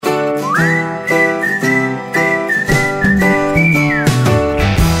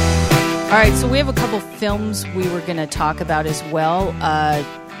right, so we have a couple films we were going to talk about as well,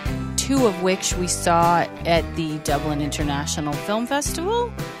 two of which we saw at the Dublin International Film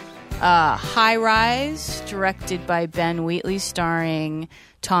Festival. High Rise, directed by Ben Wheatley, starring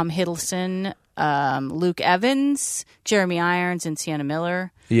Tom Hiddleston, Luke Evans, Jeremy Irons, and Sienna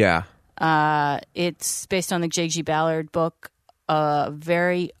Miller. Yeah. It's based on the J.G. Ballard book.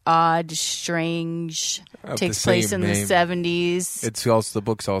 Very odd, strange. Takes place in the 70s. It's also the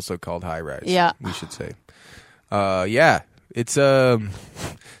book's also called High Rise. Yeah, we should say. Yeah, it's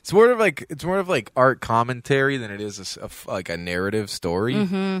more of like art commentary than it is like a narrative story,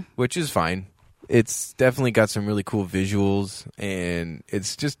 which is fine. It's definitely got some really cool visuals, and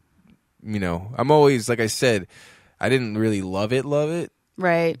it's just, I'm always, like I said, I didn't really love it,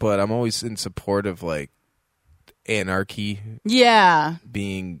 right? But I'm always in support of like anarchy,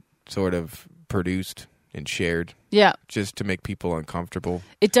 being sort of produced and shared, just to make people uncomfortable.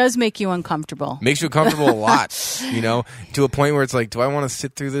 It does make you uncomfortable. Makes you uncomfortable a lot, to a point where it's like, do I want to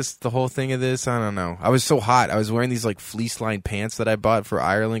sit through the whole thing of this? I don't know. I was so hot. I was wearing these like fleece-lined pants that I bought for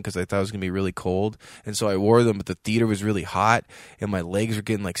Ireland because I thought it was gonna be really cold, and so I wore them. But the theater was really hot, and my legs were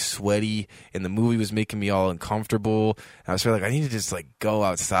getting like sweaty, and the movie was making me all uncomfortable. And I was sort of like, I need to just like go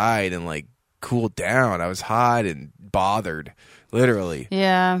outside and like cool down. I was hot and bothered, literally.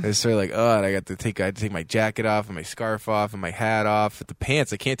 Yeah. It's sort of like, and I had to take my jacket off and my scarf off and my hat off. But the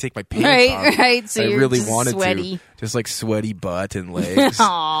pants, I can't take my pants off. Right. So I you're really just wanted sweaty. to, just like sweaty butt and legs.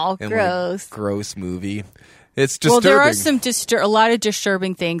 Oh, and gross! Like, gross movie. It's disturbing. Well, there are a lot of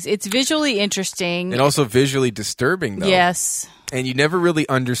disturbing things. It's visually interesting and also visually disturbing, though. Yes. And you never really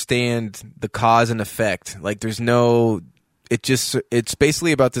understand the cause and effect. Like, there's no. It's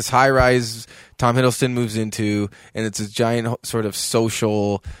basically about this high rise Tom Hiddleston moves into, and it's a giant sort of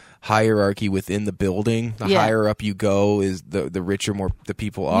social hierarchy within the building. The higher up you go is the richer more the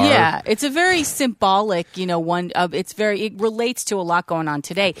people are. Yeah, it's a very symbolic, one of it relates to a lot going on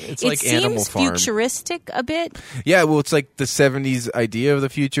today. It's like Animal Farm. It seems futuristic a bit. Yeah, well, it's like the 70s idea of the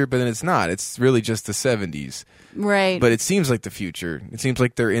future, but then it's not. It's really just the 70s. Right. But it seems like the future. It seems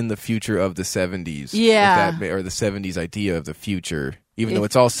like they're in the future of the 70s. Yeah. Or the 70s idea of the future, even though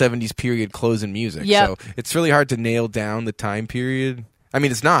it's all 70s period clothes and music. Yep. So it's really hard to nail down the time period. I mean,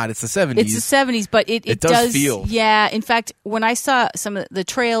 it's not. It's the 70s. It's the 70s, but it does feel. Yeah. In fact, when I saw some of the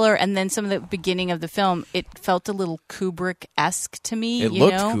trailer and then some of the beginning of the film, it felt a little Kubrick-esque to me. It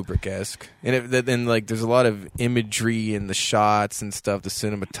looked Kubrick-esque. And there's a lot of imagery in the shots and stuff. The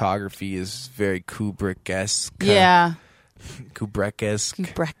cinematography is very Kubrick-esque. Yeah. Kubrick-esque.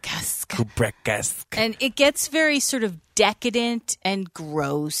 And it gets very sort of decadent and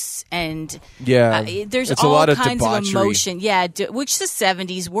gross, and there's it's all a lot kinds of emotion. Yeah, which the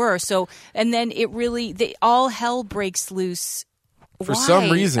 70s were. So, and then all hell breaks loose. For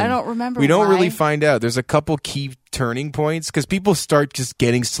some reason. I don't remember. We don't why. really find out. There's a couple key turning points because people start just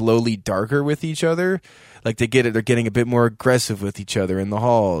getting slowly darker with each other. Like they're getting a bit more aggressive with each other in the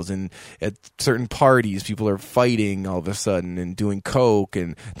halls, and at certain parties, people are fighting all of a sudden and doing coke,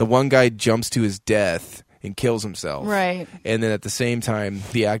 and the one guy jumps to his death and kills himself. Right. And then at the same time,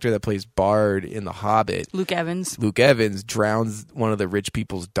 the actor that plays Bard in The Hobbit, Luke Evans, drowns one of the rich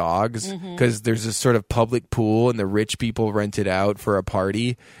people's dogs because there's this sort of public pool and the rich people rent it out for a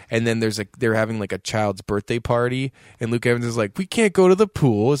party. And then they're having like a child's birthday party, and Luke Evans is like, we can't go to the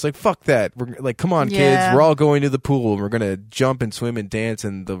pool. It's like, fuck that. We're like, come on, kids. We're all going to the pool and we're going to jump and swim and dance,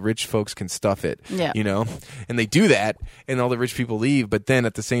 and the rich folks can stuff it. Yeah. And they do that, and all the rich people leave. But then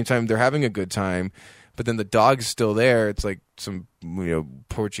at the same time, they're having a good time. But then the dog's still there. It's like some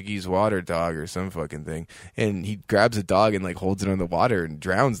Portuguese water dog or some fucking thing. And he grabs the dog and like holds it on the water and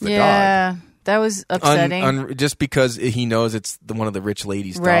drowns the dog. Yeah, that was upsetting. Just because he knows it's one of the rich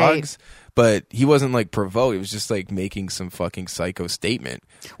lady's dogs. But he wasn't like provoked. It was just like making some fucking psycho statement.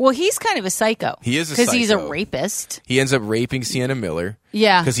 Well, he's kind of a psycho. He is a psycho. Because he's a rapist. He ends up raping Sienna Miller.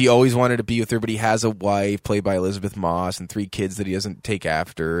 Yeah. Because he always wanted to be with her, but he has a wife played by Elizabeth Moss and 3 kids that he doesn't take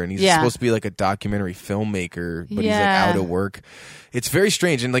after. And he's supposed to be like a documentary filmmaker, but he's like out of work. It's very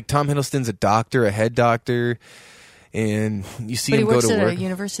strange. And like Tom Hiddleston's a doctor, a head doctor. And you see him go to work. He works at a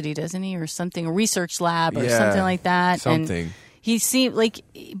university, doesn't he? Or something, a research lab or something like that. Something. And he seemed like,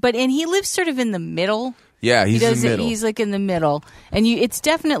 and he lives sort of in the middle. Yeah, he's in the middle. He's like in the middle, and it's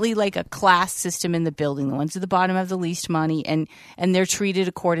definitely like a class system in the building. The ones at the bottom have the least money, and they're treated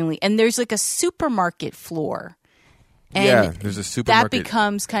accordingly. And there's like a supermarket floor. And there's a supermarket. That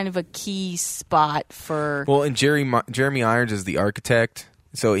becomes kind of a key spot for. Well, and Jeremy Irons is the architect.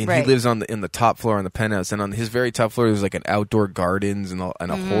 So he lives in the top floor on the penthouse, and on his very top floor there's like an outdoor gardens and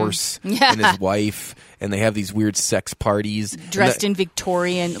a horse and his wife, and they have these weird sex parties dressed in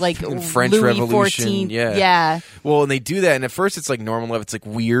Victorian, like in French Louis Revolution. XIV. Yeah. Well, and they do that, and at first it's like normal love. It's like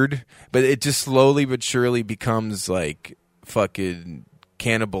weird, but it just slowly but surely becomes like fucking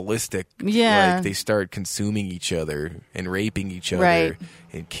cannibalistic. Yeah. Like they start consuming each other and raping each other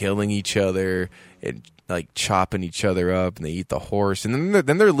and killing each other and like chopping each other up, and they eat the horse, and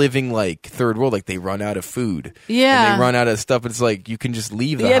then they're living like third world, like they run out of food, and they run out of stuff. It's like you can just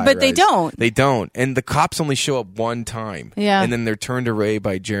leave the high but rise. they don't, and the cops only show up one time, and then they're turned away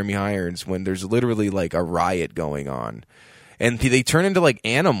by Jeremy Irons when there's literally like a riot going on, and they turn into like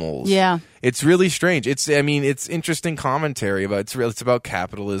animals. It's really strange. It's interesting commentary about it's about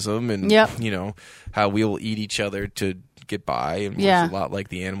capitalism and you know how we will eat each other to get by, and it's a lot like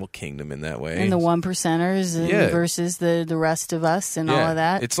the animal kingdom in that way, and the 1%ers versus the rest of us and all of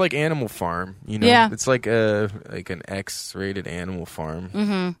that. It's like Animal Farm, you know. It's like an X-rated Animal Farm,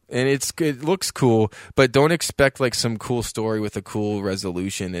 and it looks cool, but don't expect like some cool story with a cool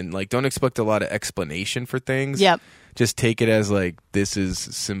resolution, and like don't expect a lot of explanation for things. Just take it as like this is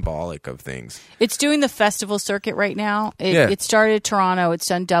symbolic of things. It's doing the festival circuit right now. It started at Toronto. It's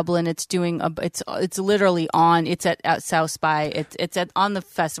done Dublin. It's doing it's literally on. It's at South by. It's on the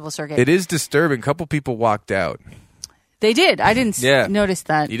festival circuit. It is disturbing. A couple people walked out. They did. I didn't notice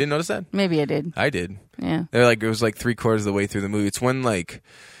that. You didn't notice that? Maybe I did. I did. Yeah. They're like it was like 3/4 of the way through the movie. It's when like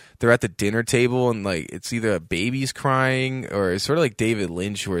they're at the dinner table and like it's either a baby's crying or it's sort of like David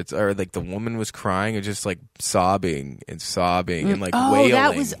Lynch where it's or like the woman was crying and just like sobbing and like wailing.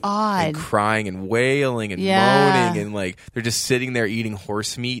 That was odd. And crying and wailing and moaning and like they're just sitting there eating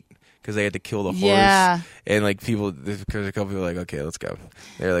horse meat because they had to kill the horse. And like because a couple people were like, okay, let's go.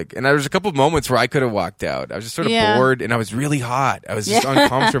 They're like, and there was a couple of moments where I could have walked out. I was just sort of bored and I was really hot. I was just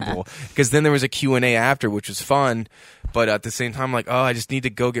uncomfortable because then there was a Q&A after, which was fun. But at the same time, I'm like, oh, I just need to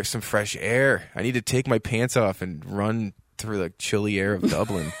go get some fresh air. I need to take my pants off and run through the chilly air of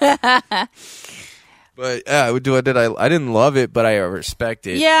Dublin. But I didn't love it, but I respect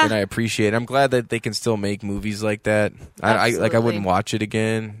it and I appreciate it. I'm glad that they can still make movies like that. I wouldn't watch it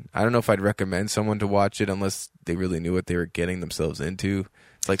again. I don't know if I'd recommend someone to watch it unless they really knew what they were getting themselves into.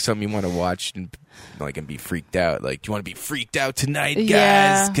 It's like something you want to watch and be freaked out. Like, do you want to be freaked out tonight,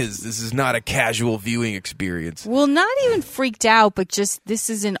 guys? Because this is not a casual viewing experience. Well, not even freaked out, but just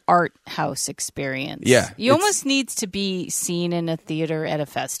this is an art house experience. You almost needs to be seen in a theater at a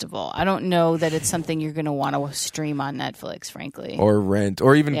festival. I don't know that it's something you're going to want to stream on Netflix, frankly, or rent,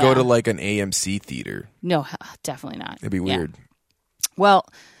 or even go to like an AMC theater. No, definitely not. It'd be weird. Well,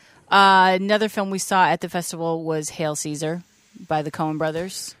 another film we saw at the festival was Hail Caesar by the Coen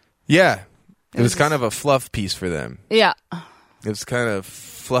brothers. Yeah. It was kind of a fluff piece for them. Yeah. It was kind of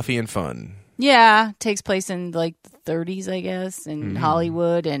fluffy and fun. Yeah. Takes place in like the 30s, I guess, in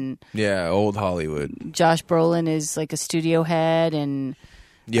Hollywood. And old Hollywood. Josh Brolin is like a studio head, and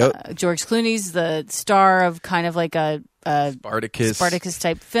George Clooney's the star of kind of like a Spartacus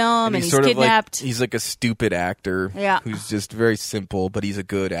type film, and he's sort kidnapped. Of like, he's like a stupid actor who's just very simple, but he's a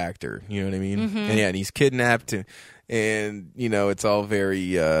good actor. You know what I mean? And he's kidnapped, and you know it's all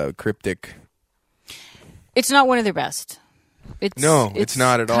very cryptic. It's not one of their best. It's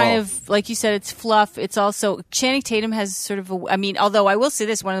not at all. Kind of like you said, it's fluff. It's also Channing Tatum has sort of although I will say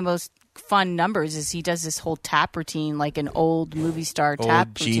this, one of the most fun numbers is he does this whole tap routine like an old movie star tap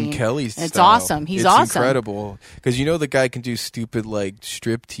routine. Gene Kelly style. It's awesome. It's awesome. Incredible. Because the guy can do stupid like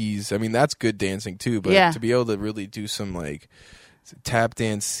striptease. I mean, that's good dancing too, but to be able to really do some like tap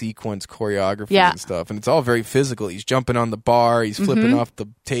dance sequence choreography and stuff, and it's all very physical. He's jumping on the bar, he's flipping off the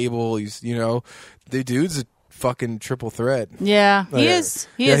table, he's the dude's a fucking triple threat. He is.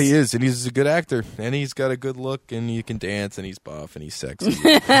 He is, and he's a good actor, and he's got a good look, and he can dance, and he's buff, and he's sexy.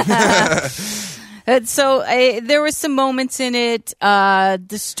 And so there were some moments in it.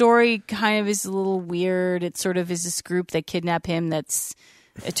 The story kind of is a little weird. It sort of is this group that kidnap him.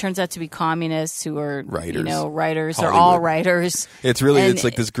 It turns out to be communists who are writers. Writers are all writers. It's really it's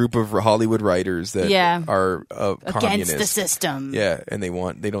like this group of Hollywood writers that are against communists. The system. Yeah, and they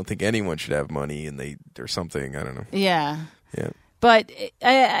don't think anyone should have money, and or something. I don't know. Yeah. Yeah. But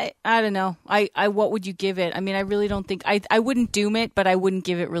I don't know. I what would you give it? I mean, I really don't think I wouldn't doom it, but I wouldn't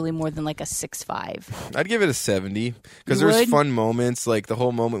give it really more than like a 6.5. I'd give it a 70 because there's fun moments, like the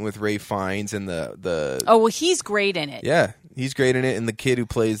whole moment with Ralph Fiennes and the. Oh well, he's great in it. Yeah, he's great in it, and the kid who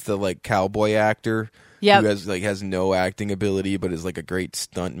plays the like cowboy actor. Who has no acting ability, but is like a great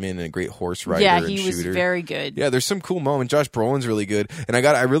stuntman and a great horse rider. Yeah, he was very good. Yeah, there's some cool moments. Josh Brolin's really good, and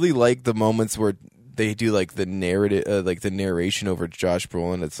I really like the moments where they do like the narrative, like the narration over Josh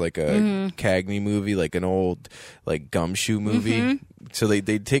Brolin. It's like a Cagney movie, like an old like Gumshoe movie. So they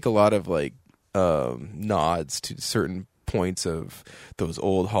take a lot of like nods to certain points of those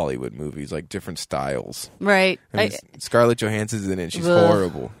old Hollywood movies, like different styles. Right. I mean, Scarlett Johansson's in it. She's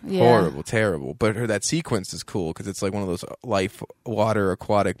horrible, terrible. But that sequence is cool because it's like one of those water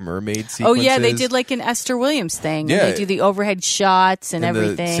aquatic mermaid sequences. Oh yeah, they did like an Esther Williams thing. Yeah, they do the overhead shots and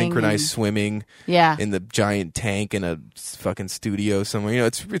everything, the synchronized swimming. Yeah, in the giant tank in a fucking studio somewhere. You know,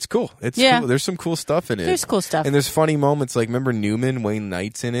 it's cool. It's cool. There's some cool stuff in it. There's cool stuff, and there's funny moments. Like remember Newman, Wayne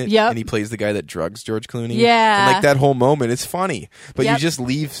Knight's in it. Yep. And he plays the guy that drugs George Clooney. Yeah, and like that whole moment, it's funny, but you just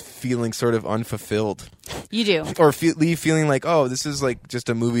leave feeling sort of unfulfilled. You do, or leave feeling like, oh, this is like just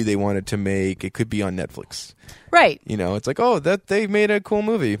a movie they wanted to make. It could be on Netflix, right? You know, it's like, oh, that they made a cool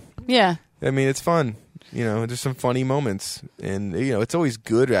movie. Yeah, I mean, it's fun. You know, there's some funny moments, and you know, it's always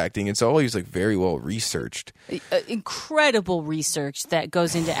good acting. It's always like very well researched, incredible research that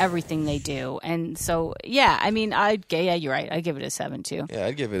goes into everything they do. And so, yeah, I mean, you're right. I'd give it a 7 too. Yeah,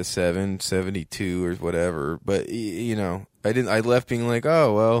 I'd give it a 7, 72 or whatever. But you know, I left being like,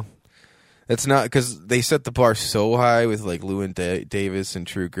 oh well, that's not, because they set the bar so high with like Llewyn Davis and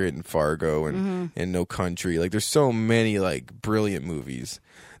True Grit and Fargo and No Country. Like, there's so many like brilliant movies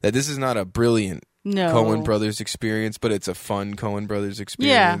that this is not a brilliant Coen Brothers experience, but it's a fun Coen Brothers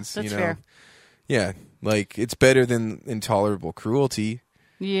experience. Yeah, that's you know? fair. Yeah, like it's better than Intolerable Cruelty.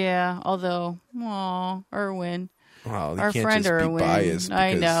 Yeah, although, Irwin. Wow, Our can't friend just Irwin. be biased.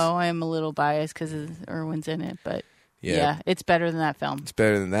 I know, I am a little biased because Irwin's in it, but yeah, it's better than that film. It's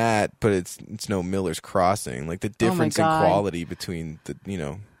better than that, but it's no Miller's Crossing. Like the difference in quality between the, you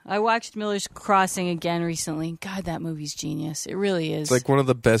know. I watched Miller's Crossing again recently. God, that movie's genius. It really is. It's like one of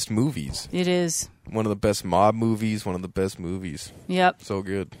the best movies. It is. One of the best mob movies, one of the best movies. Yep. So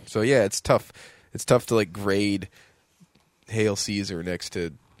good. So yeah, it's tough. It's tough to like grade Hail Caesar next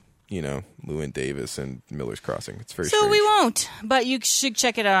to, you know, Llewyn Davis and Miller's Crossing. It's very strange. We won't, but you should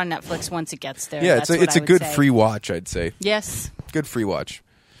check it out on Netflix once it gets there. Yeah, it's a good free watch, I'd say. Yes. Good free watch.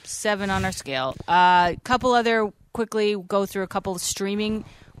 7 on our scale. Couple other, quickly go through a couple of streaming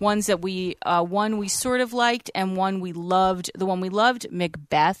ones that one we sort of liked and one we loved. The one we loved,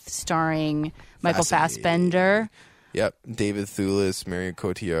 Macbeth, starring Michael Fassbender. Yep, David Thewlis, Marion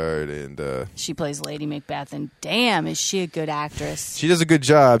Cotillard, and she plays Lady Macbeth, and damn, is she a good actress. She does a good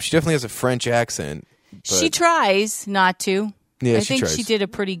job. She definitely has a French accent. She tries not to. Yeah, I think she did a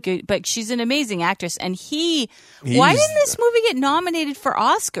pretty good, but she's an amazing actress. And why didn't this movie get nominated for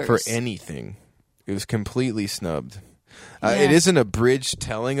Oscars? For anything. It was completely snubbed. It isn't a bridge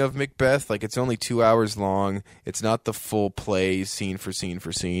telling of Macbeth. Like, it's only 2 hours long. It's not the full play, scene for scene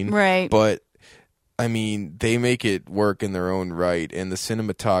for scene. Right. But, I mean, they make it work in their own right. And the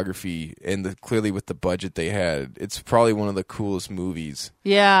cinematography, and clearly with the budget they had, it's probably one of the coolest movies.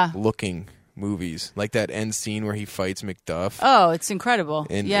 Yeah. Looking movies. Like that end scene where he fights Macduff. Oh, it's incredible.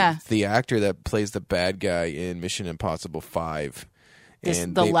 And the actor that plays the bad guy in Mission Impossible 5.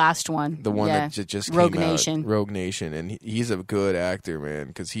 The last one. The one that just Rogue came Nation. out. Rogue Nation. And he's a good actor, man,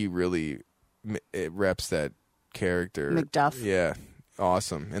 because he really reps that character. Macduff. Yeah.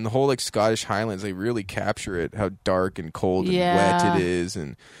 Awesome. And the whole like Scottish Highlands, they really capture it, how dark and cold and wet it is.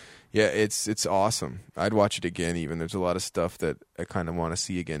 And yeah, it's awesome. I'd watch it again even. There's a lot of stuff that I kind of want to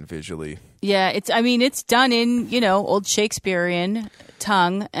see again visually. Yeah, it's done in, old Shakespearean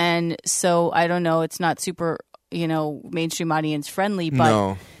tongue. And so, I don't know, it's not super, mainstream audience friendly,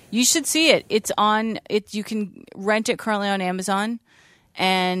 but you should see it. It's on it. You can rent it currently on Amazon,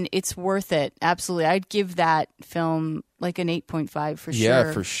 and it's worth it. Absolutely. I'd give that film like an 8.5 for sure.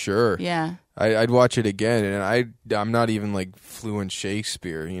 Yeah, for sure. Yeah. I'd watch it again, and I'm not even like fluent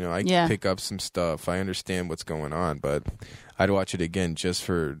Shakespeare. I pick up some stuff. I understand what's going on, but I'd watch it again just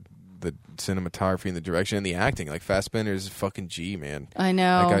for the cinematography and the direction and the acting. Like Fassbender's fucking G, man. I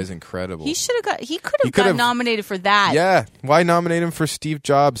know. That guy's incredible. He could have got nominated for that. Yeah. Why nominate him for Steve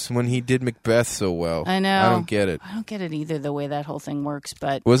Jobs when he did Macbeth so well? I know. I don't get it. I don't get it either, the way that whole thing works,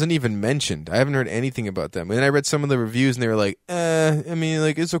 but wasn't even mentioned. I haven't heard anything about them. And then I read some of the reviews and they were like,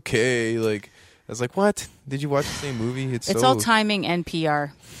 it's okay. Like, I was like, what? Did you watch the same movie? It's all timing and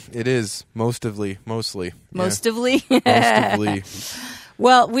PR. It is. Mostly. Mostly? Mostly.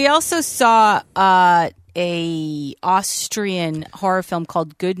 Well, we also saw a Austrian horror film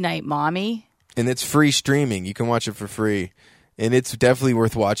called Goodnight, Mommy. And it's free streaming. You can watch it for free. and it's definitely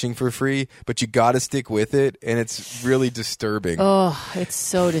worth watching for free, but you got to stick with it, and it's really disturbing. Oh, it's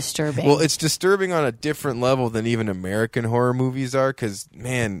so disturbing. Well, it's disturbing on a different level than even American horror movies are, because,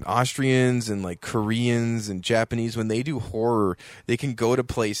 man, Austrians and like Koreans and Japanese, when they do horror, they can go to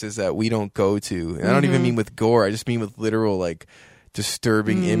places that we don't go to. And I don't even mean with gore, I just mean with literal like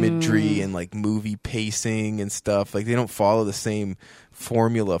disturbing imagery and like movie pacing and stuff. Like they don't follow the same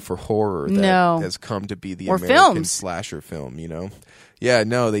formula for horror that has come to be the American slasher film, you know? Yeah,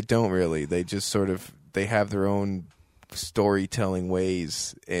 no, they don't really. They just sort of, they have their own storytelling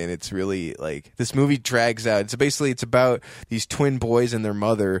ways, and it's really like this movie drags out. It's about these twin boys and their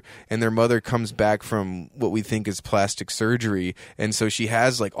mother comes back from what we think is plastic surgery, and so she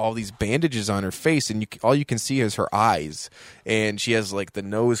has like all these bandages on her face, and all you can see is her eyes, and she has like the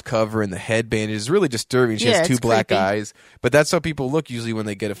nose cover and the head bandage. It's really disturbing. She has two black eyes, but that's how people look usually when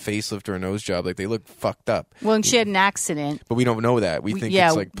they get a facelift or a nose job. Like they look fucked up. Well, and she had an accident, but we don't know that. We think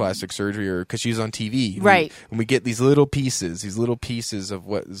it's like plastic surgery, or because she's on TV, right? And we get these little pieces of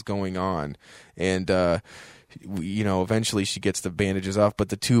what is going on, and eventually she gets the bandages off, but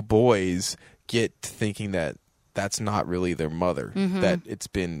the two boys get thinking that that's not really their mother, that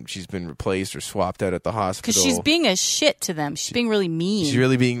she's been replaced or swapped out at the hospital, because she's being a shit to them. She's being really mean. She's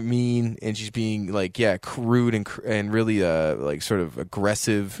really being mean, and she's being like crude and really like sort of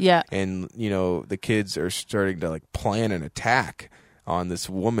aggressive. Yeah, and the kids are starting to like plan an attack on this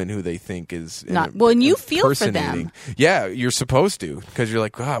woman who they think is not well, and you feel for them. Yeah, you're supposed to, because you're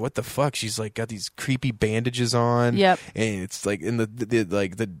like, God, what the fuck? She's like got these creepy bandages on. Yep, and it's like in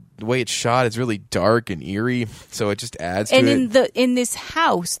the way it's shot, it's really dark and eerie, so it just adds to it. And in this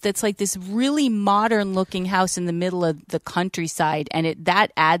house that's like this really modern looking house in the middle of the countryside, and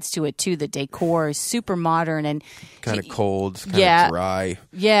that adds to it too. The decor is super modern and kind of cold, kind of dry.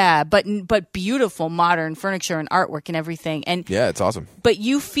 Yeah, but beautiful modern furniture and artwork and everything. And yeah, it's awesome. But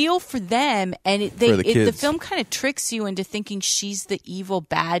you feel for them, and the film kind of tricks you into thinking she's the evil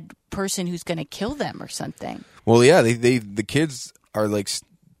bad person who's going to kill them or something. Well, yeah, the kids are like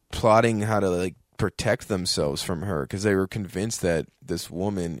plotting how to like protect themselves from her, because they were convinced that this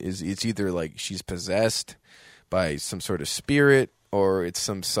woman it's either like she's possessed by some sort of spirit, or it's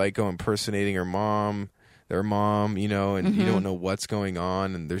some psycho impersonating their mom, and you don't know what's going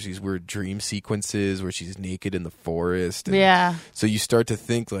on, and there's these weird dream sequences where she's naked in the forest, and so you start to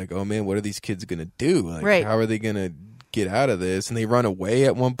think like, oh man, what are these kids gonna do? Like, how are they gonna get out of this? And they run away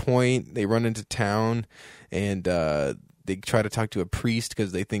at one point. They run into town, and they try to talk to a priest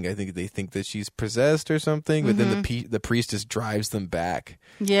because they think that she's possessed or something. But then the priest just drives them back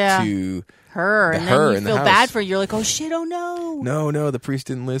to her, and then you feel bad for her. You're like, oh shit, oh no. No, the priest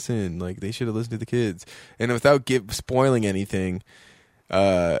didn't listen. Like they should have listened to the kids. And without spoiling anything,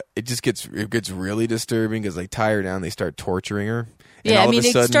 it gets really disturbing because they tie her down. They start torturing her. Yeah, I mean,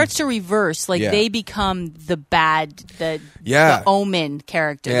 it starts to reverse. Like, they become the bad, the Omen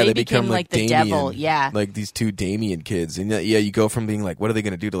character. Yeah, they become like the Damien, devil. Yeah. Like these two Damien kids. And you go from being like, what are they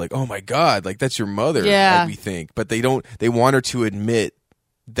going to do, to like, oh my God, like that's your mother, like we think. But they want her to admit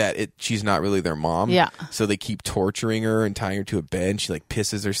that she's not really their mom. Yeah. So they keep torturing her and tying her to a bed, and she like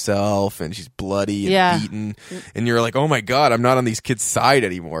pisses herself, and she's bloody and beaten. And you're like, oh my God, I'm not on these kids' side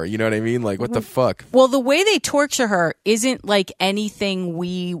anymore. You know what I mean? Like, what the fuck? Well, the way they torture her isn't like anything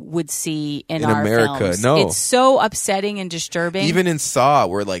we would see in our America. Films. No. It's so upsetting and disturbing. Even in Saw,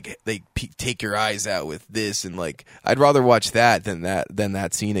 where like they take your eyes out with this, and like I'd rather watch that than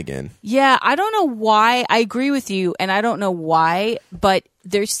that scene again. Yeah, I don't know why. I agree with you, and I don't know why, but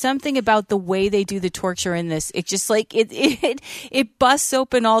there's something about the way they do the torture in this. It just like it busts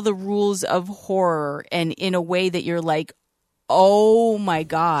open all the rules of horror, and in a way that you're like, oh my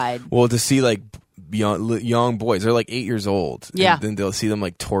God. Well, to see like young boys, they're like 8 years old. Yeah. And then they'll see them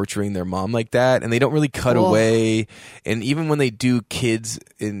like torturing their mom like that, and they don't really cut away. And even when they do kids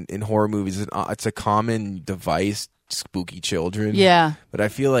in horror movies, it's a common device, spooky children. Yeah. But I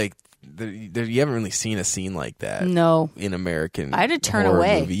feel like you haven't really seen a scene like that. No, in American. I had to turn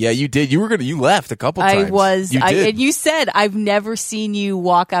away. Movie. Yeah, you did. You left a couple times. I was. And you said I've never seen you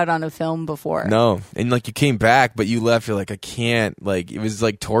walk out on a film before. No, and like you came back, but you left. You're like, I can't. Like it was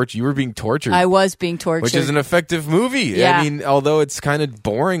like torture. You were being tortured. I was being tortured, which is an effective movie. Yeah. I mean, although it's kind of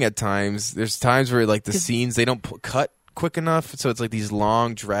boring at times. There's times where like the scenes they don't cut quick enough, so it's like these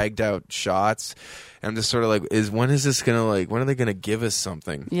long, dragged out shots. I'm just sort of like, when is this gonna like? When are they gonna give us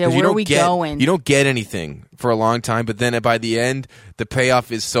something? Yeah, where are we going? You don't get anything for a long time, but then by the end, the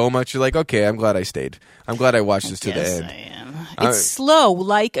payoff is so much. You're like, okay, I'm glad I stayed. I'm glad I watched this to the end. I am. It's slow,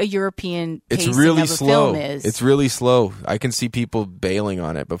 like a European. It's really slow. Film is. It's really slow. I can see people bailing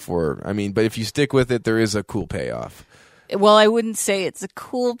on it before. I mean, but if you stick with it, there is a cool payoff. Well, I wouldn't say it's a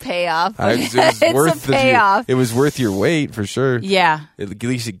cool payoff. But It was it's worth a payoff. It was worth your wait for sure. Yeah. At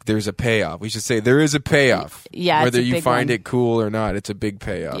least there's a payoff. We should say there is a payoff. Yeah, whether it's a you big find one. it cool or not, it's a big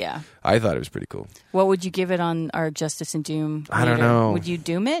payoff. Yeah. I thought it was pretty cool. What would you give it on our Justice and Doom? I don't meter? know. Would you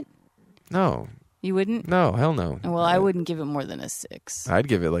doom it? No. You wouldn't? No, hell no. Well, I wouldn't give it more than a 6. I'd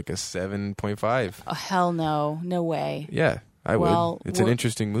give it like a 7.5. Oh, hell no. No way. Yeah, I Well, would. It's an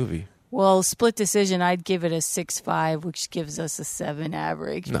interesting movie. Well, split decision, I'd give it a 6.5, which gives us a 7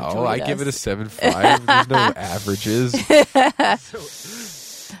 average. No, I give it a 7.5. There's no averages.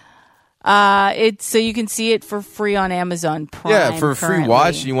 So you can see it for free on Amazon Prime. Yeah, for a free currently.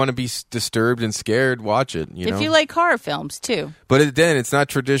 watch, you want to be disturbed and scared, watch it. You know? If you like horror films, too. But then it's not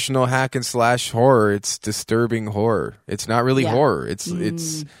traditional hack and slash horror. It's disturbing horror. It's not really Yeah. horror. It's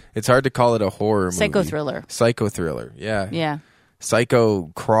hard to call it a horror movie. Psychothriller. Psychothriller. Yeah. Yeah.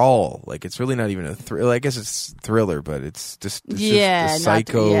 Psycho crawl. Like it's really not even a thriller. I guess it's thriller, but it's just a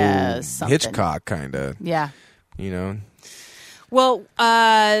psycho something. Hitchcock kind of. Yeah. You know. Well,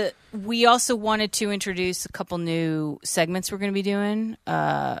 we also wanted to introduce a couple new segments we're going to be doing.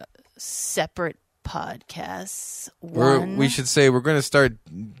 Separate podcasts. We should say we're going to start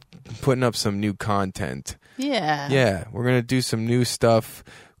putting up some new content. Yeah. Yeah, we're going to do some new stuff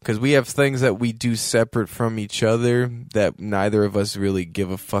because we have things that we do separate from each other that neither of us really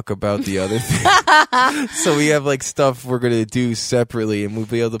give a fuck about the other thing. So we have like stuff we're going to do separately and we'll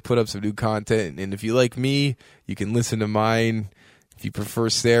be able to put up some new content. And if you like me, you can listen to mine. If you prefer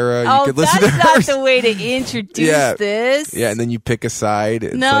Sarah, you can listen to hers. That's not the way to introduce this. Yeah, and then you pick a side.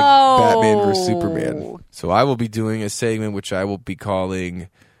 It's No. like Batman versus Superman. So I will be doing a segment which I will be calling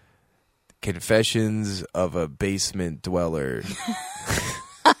Confessions of a Basement Dweller.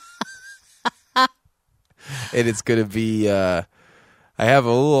 And it's going to be, I have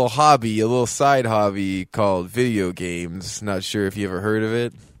a little side hobby called video games. Not sure if you ever heard of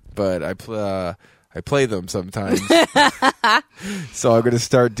it, but I play them sometimes. So I'm going to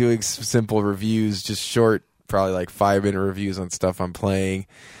start doing simple reviews, just short, probably like 5-minute reviews on stuff I'm playing.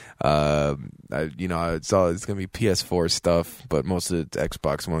 It's going to be PS4 stuff, but most of it's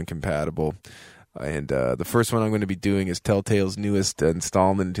Xbox One compatible. And the first one I'm going to be doing is Telltale's newest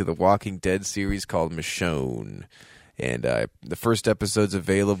installment into the Walking Dead series called Michonne. And the first episode's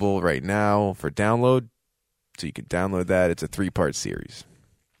available right now for download, so you can download that. It's a 3-part series.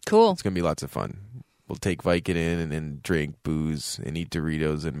 Cool. It's going to be lots of fun. We'll take Vicodin and then drink booze and eat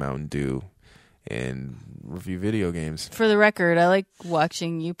Doritos and Mountain Dew and review video games. For the record, I like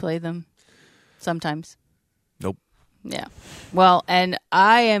watching you play them sometimes. Nope. Yeah. Well, and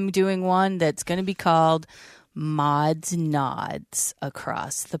I am doing one that's going to be called Mods Nods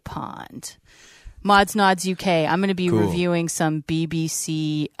Across the Pond. Mods Nods UK. I'm going to be reviewing some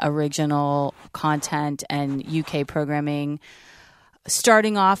BBC original content and UK programming,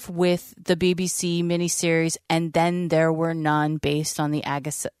 starting off with the BBC miniseries, and then There Were None, based on the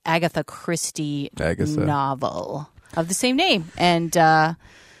Agatha Christie novel of the same name. And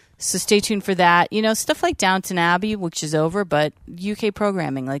so stay tuned for that. You know, stuff like Downton Abbey, which is over, but UK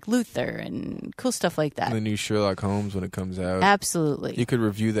programming like Luther and cool stuff like that. And the new Sherlock Holmes when it comes out. Absolutely. You could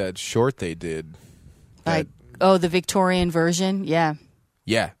review that short they did. The Victorian version? Yeah.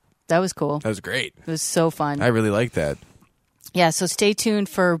 Yeah. That was cool. That was great. It was so fun. I really like that. Yeah, so stay tuned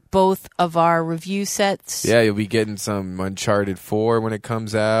for both of our review sets. Yeah, you'll be getting some Uncharted 4 when it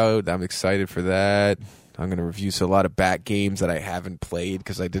comes out. I'm excited for that. I'm going to review a lot of Bat games that I haven't played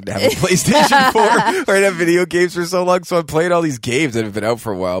because I didn't have a PlayStation 4 or I didn't have video games for so long. So I'm playing all these games that have been out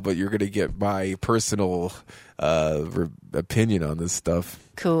for a while, but you're going to get my personal opinion on this stuff.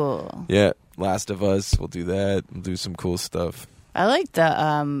 Cool. Yeah, Last of Us. We'll do that. We'll do some cool stuff. I like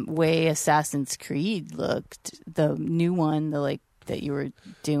the way Assassin's Creed looked. The new one, that you were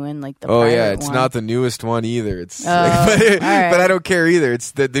doing, like the pirate it's one. not the newest one either. It's all right. but I don't care either.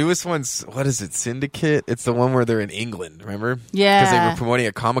 It's the newest one's, what is it, Syndicate? It's the one where they're in England, remember? Yeah. Because they were promoting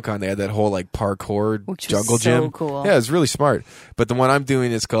at Comic-Con. They had that whole like parkour jungle was so gym. Cool. Yeah, it's really smart. But the one I'm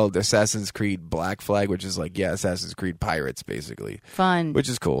doing is called Assassin's Creed Black Flag, which is like, Assassin's Creed Pirates, basically. Fun. Which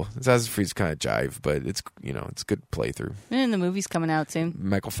is cool. Assassin's Creed's kind of jive, but it's, it's good playthrough. And the movie's coming out soon.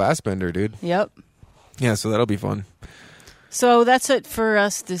 Michael Fassbender, dude. Yep. Yeah, so that'll be fun. So that's it for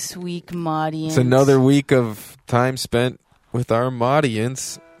us this week, Maudience. It's another week of time spent with our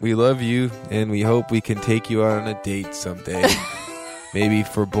Maudience. We love you, and we hope we can take you out on a date someday. Maybe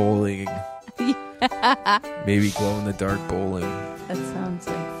for bowling. Maybe glow-in-the-dark bowling. That sounds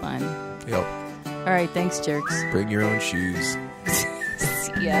like fun. Yep. All right, thanks, jerks. Bring your own shoes.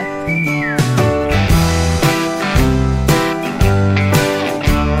 See ya.